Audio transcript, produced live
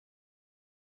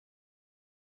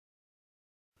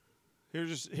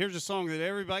Here's a song that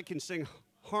everybody can sing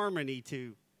harmony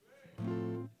to.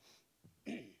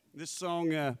 This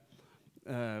song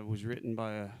was written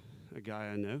by a guy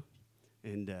I know,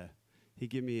 and he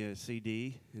gave me a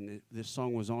CD, and this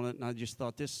song was on it, and I just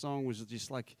thought this song was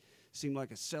just like, seemed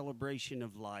like a celebration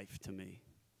of life to me.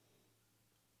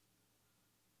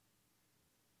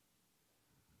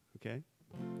 Okay?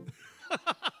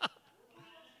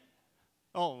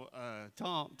 Oh,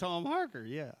 Tom Harker,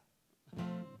 yeah.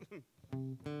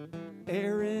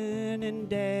 Aaron and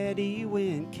Daddy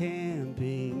went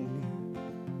camping.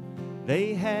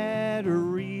 They had a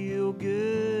real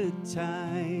good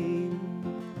time.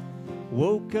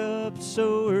 Woke up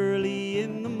so early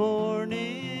in the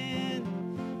morning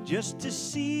just to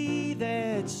see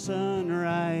that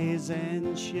sunrise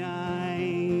and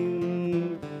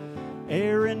shine.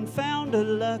 Aaron found a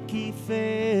lucky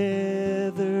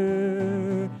feather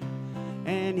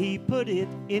and he put it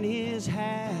in his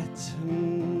hat.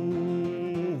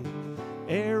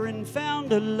 Aaron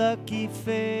found a lucky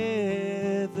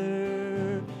feather.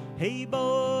 Hey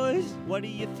boys, what do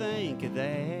you think of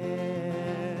that?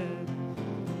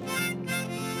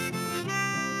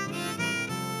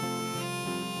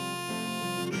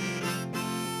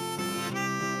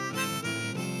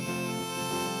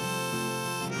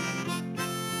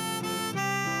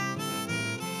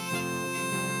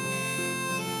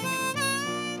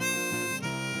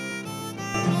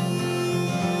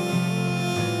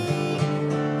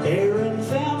 Aaron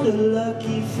found a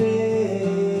lucky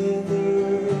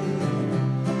feather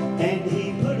and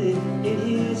he put it in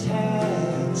his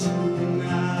hat.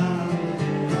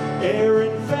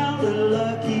 Aaron found a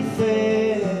lucky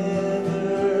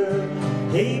feather.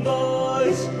 Hey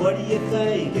boys, what do you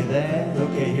think of that?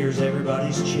 Okay, here's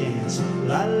everybody's chance.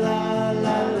 La la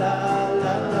la la la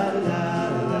la la la la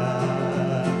la.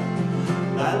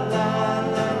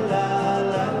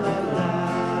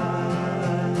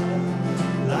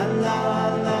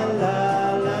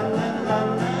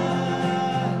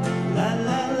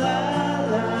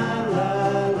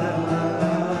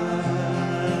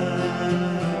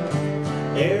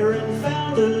 Aaron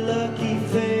found a lucky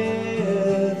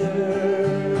feather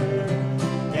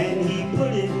and he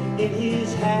put it in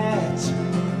his hat.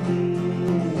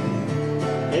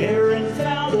 Aaron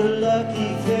found a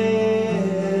lucky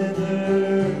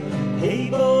feather. Hey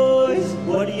boys,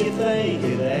 what do you think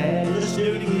of that? Let's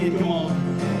do it again, come on.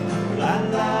 La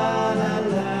la la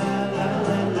la la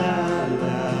la la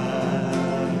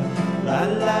la la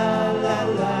la la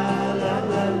la.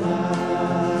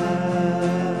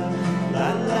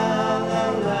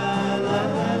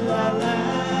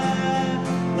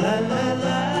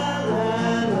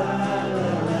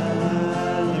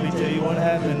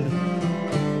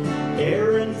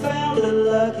 Aaron found a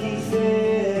lucky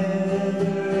feather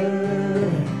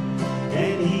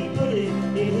and he put it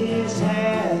in his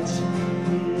hat.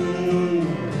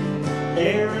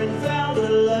 Aaron found a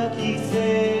lucky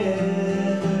feather.